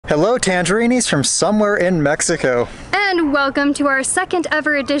Hello, Tangerines from somewhere in Mexico. And welcome to our second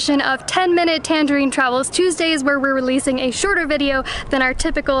ever edition of 10-Minute Tangerine Travels Tuesdays, where we're releasing a shorter video than our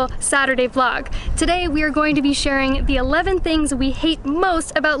typical Saturday vlog. Today we are going to be sharing the 11 things we hate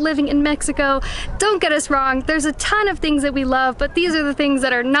most about living in Mexico. Don't get us wrong, there's a ton of things that we love, but these are the things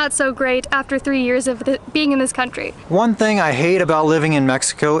that are not so great after 3 years of being in this country. One thing I hate about living in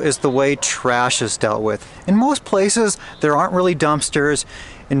Mexico is the way trash is dealt with. In most places, there aren't really dumpsters.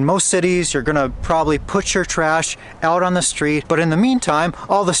 In most cities, you're gonna probably put your trash out on the street, but in the meantime,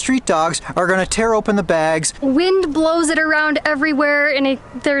 all the street dogs are gonna tear open the bags. Wind blows it around everywhere, and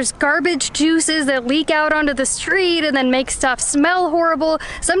there's garbage juices that leak out onto the street and then make stuff smell horrible.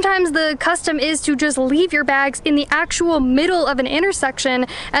 Sometimes the custom is to just leave your bags in the actual middle of an intersection,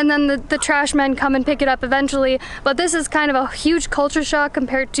 and then the trash men come and pick it up eventually. But this is kind of a huge culture shock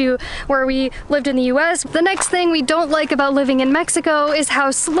compared to where we lived in the US. The next thing we don't like about living in Mexico is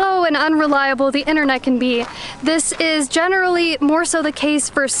how slow and unreliable the internet can be. This is generally more so the case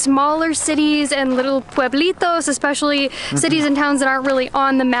for smaller cities and little pueblitos, especially cities and towns that aren't really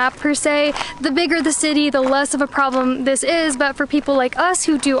on the map per se. The bigger the city, the less of a problem this is, but for people like us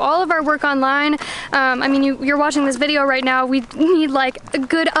who do all of our work online, I mean, you're watching this video right now, we need like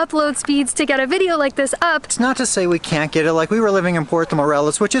good upload speeds to get a video like this up. It's not to say we can't get it. Like, we were living in Puerto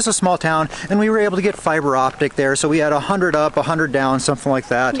Morelos, which is a small town, and we were able to get fiber optic there, so we had 100 up, 100 down, something like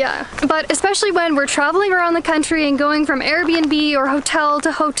that. Yeah, but especially when we're traveling around the country and going from Airbnb or hotel to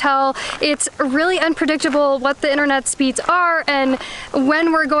hotel, it's really unpredictable what the internet speeds are and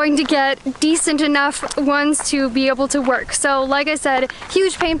when we're going to get decent enough ones to be able to work. So like I said,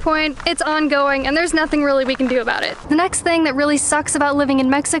 huge pain point, it's ongoing, and there's nothing really we can do about it. The next thing that really sucks about living in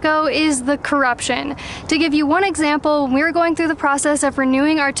Mexico is the corruption. To give you one example, when we were going through the process of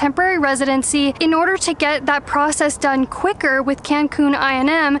renewing our temporary residency, in order to get that process done quicker with Cancun INM,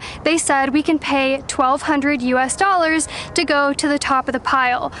 they said we can pay $1,200 US to go to the top of the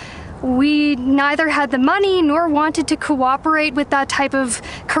pile. We neither had the money nor wanted to cooperate with that type of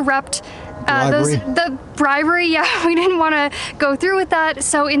corrupt the bribery, yeah, we didn't want to go through with that.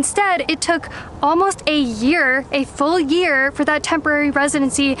 So instead, it took almost a full year for that temporary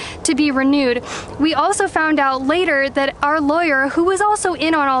residency to be renewed. We also found out later that our lawyer, who was also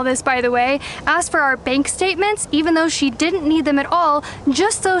in on all this by the way, asked for our bank statements even though she didn't need them at all,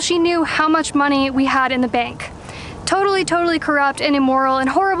 just so she knew how much money we had in the bank. Totally corrupt and immoral and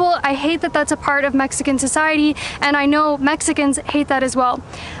horrible. I hate that that's a part of Mexican society, and I know Mexicans hate that as well.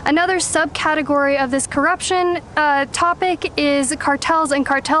 Another subcategory of this corruption topic is cartels and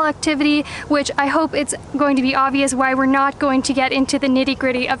cartel activity, which I hope it's going to be obvious why we're not going to get into the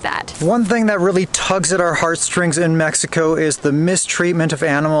nitty-gritty of that. One thing that really tugs at our heartstrings in Mexico is the mistreatment of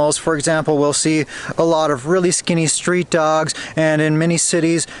animals. For example, we'll see a lot of really skinny street dogs, and in many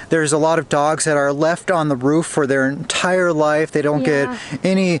cities there's a lot of dogs that are left on the roof for their entire life. They don't get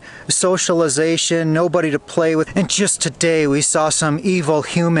any socialization, nobody to play with. And just today we saw some evil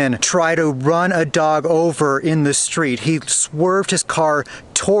human try to run a dog over in the street. He swerved his car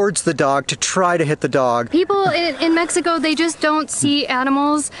towards the dog to try to hit the dog. People in Mexico, they just don't see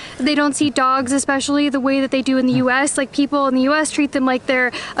animals. They don't see dogs, especially the way that they do in the US. Like, people in the US treat them like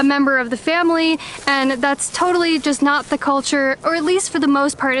they're a member of the family, and that's totally just not the culture, or at least for the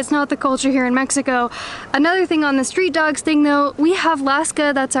most part, it's not the culture here in Mexico. Another thing on the street dogs thing though, we have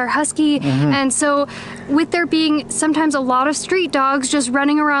Laska, that's our Husky, and so with there being sometimes a lot of street dogs just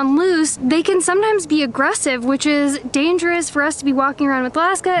running around loose, they can sometimes be aggressive, which is dangerous for us to be walking around with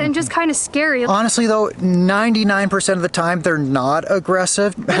Laska and just kind of scary. Honestly though, 99% of the time they're not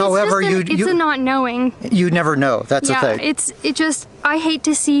aggressive. However, it's a not knowing. You never know, that's the thing. I hate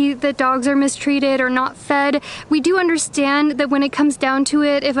to see that dogs are mistreated or not fed. We do understand that when it comes down to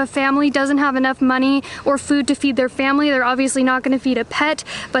it, if a family doesn't have enough money or food to feed their family, they're obviously not going to feed a pet,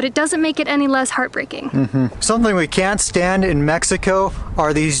 but it doesn't make it any less heartbreaking. Something we can't stand in Mexico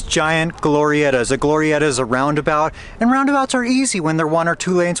are these giant glorietas. A glorieta is a roundabout, and roundabouts are easy when they're 1 or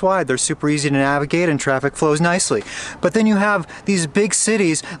 2 lanes wide. They're super easy to navigate and traffic flows nicely. But then you have these big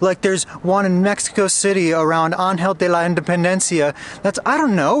cities, like there's one in Mexico City around Ángel de la Independencia that's, I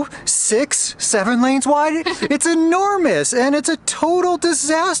don't know, 6, 7 lanes wide. It's enormous, and it's a total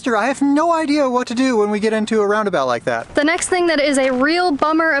disaster. I have no idea what to do when we get into a roundabout like that. The next thing that is a real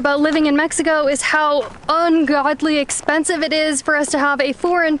bummer about living in Mexico is how ungodly expensive it is for us to have a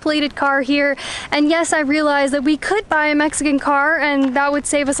foreign plated car here. And yes, I realize that we could buy a Mexican car and that would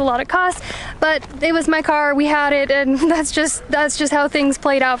save us a lot of costs, but it was my car, we had it, and that's just how things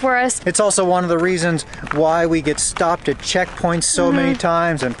played out for us. It's also one of the reasons why we get stopped at checkpoints so so many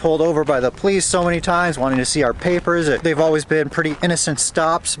times and pulled over by the police so many times wanting to see our papers. They've always been pretty innocent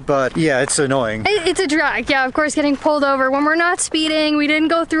stops, but yeah, it's annoying. It's a drag, yeah, of course, getting pulled over when we're not speeding, we didn't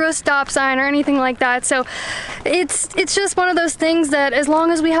go through a stop sign or anything like that. So it's just one of those things that as long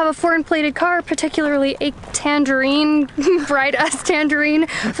as we have a foreign plated car, particularly a Tangerine, bright as Tangerine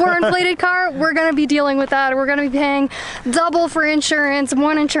foreign plated car, we're gonna be dealing with that. We're gonna be paying double for insurance,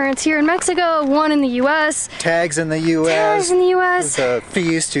 one insurance here in Mexico, one in the US. Tags in the US. Tags in the US. The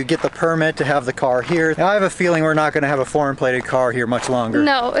fees to get the permit to have the car here. I have a feeling we're not gonna have a foreign plated car here much longer.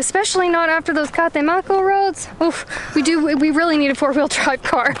 No, especially not after those Catemaco roads. Oof, we really need a four-wheel drive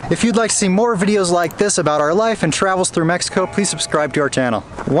car. If you'd like to see more videos like this about our life and travels through Mexico, please subscribe to our channel.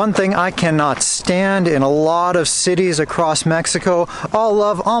 One thing I cannot stand in a lot of cities across Mexico, I'll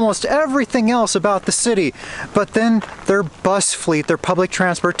love almost everything else about the city, but then their bus fleet, their public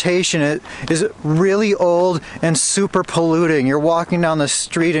transportation is really old and super polluting. You're walking down the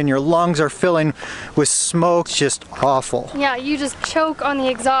street and your lungs are filling with smoke. It's just awful. Yeah, you just choke on the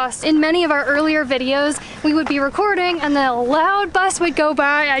exhaust. In many of our earlier videos, we would be recording and then a loud bus would go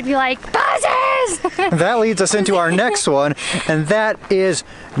by. I'd be like, buses! That leads us into our next one, and that is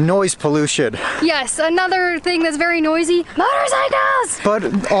noise pollution. Yes, another thing that's very noisy, motorcycles!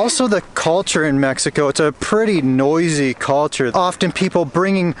 But also the culture in Mexico, it's a pretty noisy culture. Often people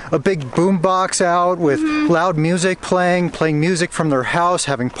bringing a big boombox out with loud music playing music from their house,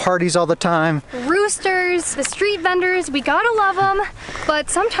 having parties all the time. Roosters, the street vendors, we gotta love them, but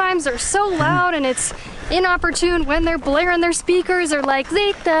sometimes they're so loud and it's inopportune when they're blaring their speakers or like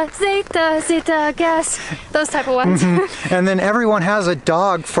Zeta, Zeta, Zeta, gas, those type of ones. And then everyone has a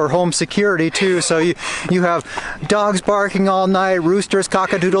dog for home security too, so you have dogs barking all night, roosters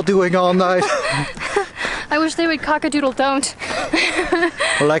cock-a-doodle doing all night. I wish they would cock-a-doodle don't.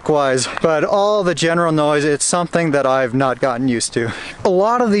 Likewise, but all the general noise, it's something that I've not gotten used to. A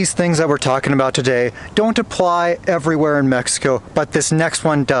lot of these things that we're talking about today don't apply everywhere in Mexico, but this next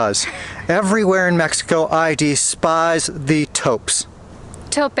one does. Everywhere in Mexico, I despise the topes.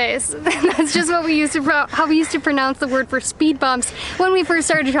 Topes. That's just what we used to how we used to pronounce the word for speed bumps when we first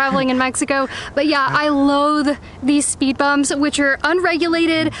started traveling in Mexico. But yeah, I loathe these speed bumps, which are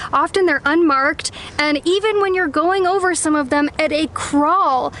unregulated, often they're unmarked, and even when you're going over some of them at a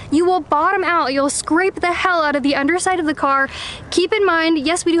crawl, you will bottom out, you'll scrape the hell out of the underside of the car. Keep in mind,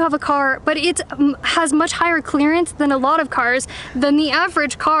 yes, we do have a car, but it has much higher clearance than a lot of cars, than the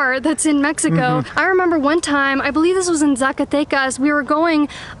average car that's in Mexico. I remember one time, I believe this was in Zacatecas, we were going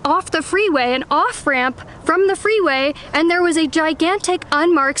off the freeway, an off-ramp from the freeway, and there was a gigantic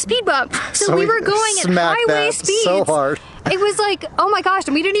unmarked speed bump. So we were going at highway speeds. So hard. It was like, oh my gosh,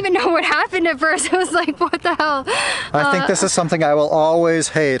 and we didn't even know what happened at first. It was like, what the hell? I think this is something I will always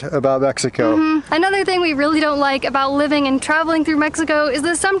hate about Mexico. Another thing we really don't like about living and traveling through Mexico is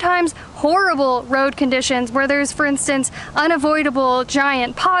the sometimes horrible road conditions where there's, for instance, unavoidable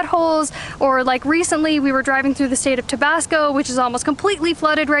giant potholes, or like recently we were driving through the state of Tabasco, which is almost completely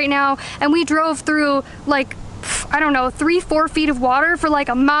flooded right now, and we drove through like, I don't know, 3-4 feet of water for like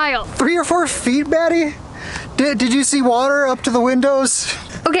a mile. 3 or 4 feet, Maddie? Did you see water up to the windows?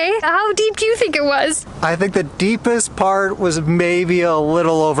 Okay, how deep do you think it was? I think the deepest part was maybe a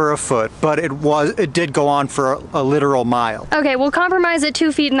little over a foot, but it did go on for a literal mile. Okay, we'll compromise at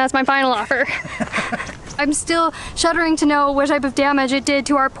 2 feet and that's my final offer. I'm still shuddering to know what type of damage it did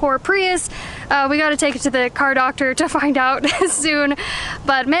to our poor Prius. We gotta take it to the car doctor to find out soon.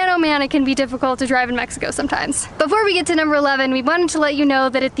 But man, oh man, it can be difficult to drive in Mexico sometimes. Before we get to number 11, we wanted to let you know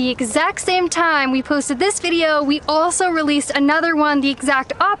that at the exact same time we posted this video, we also released another one, the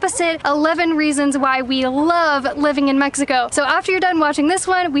exact opposite, 11 reasons why we love living in Mexico. So after you're done watching this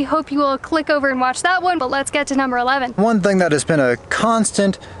one, we hope you will click over and watch that one, but let's get to number 11. One thing that has been a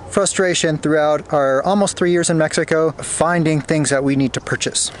constant frustration throughout our almost 3 years in Mexico, finding things that we need to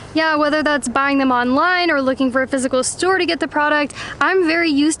purchase. Yeah, whether that's buying them online or looking for a physical store to get the product. I'm very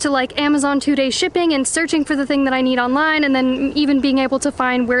used to like Amazon 2-day shipping and searching for the thing that I need online and then even being able to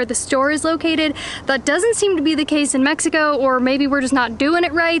find where the store is located. That doesn't seem to be the case in Mexico, or maybe we're just not doing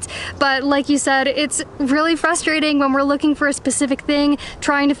it right. But like you said, it's really frustrating when we're looking for a specific thing,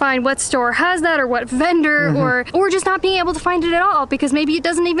 trying to find what store has that or what vendor, or just not being able to find it at all because maybe it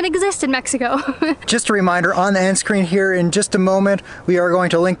doesn't even exist in Mexico. Just a reminder, on the end screen here in just a moment, we are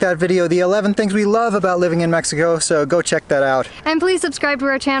going to link that video, the 11 things we love about living in Mexico, so go check that out. And please subscribe to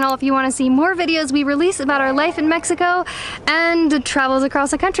our channel if you want to see more videos we release about our life in Mexico and travels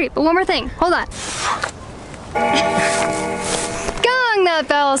across the country. But one more thing, hold on. Gong that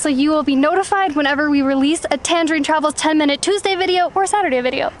bell so you will be notified whenever we release a Tangerine Travels 10-minute Tuesday video or Saturday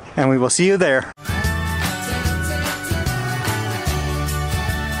video. And we will see you there.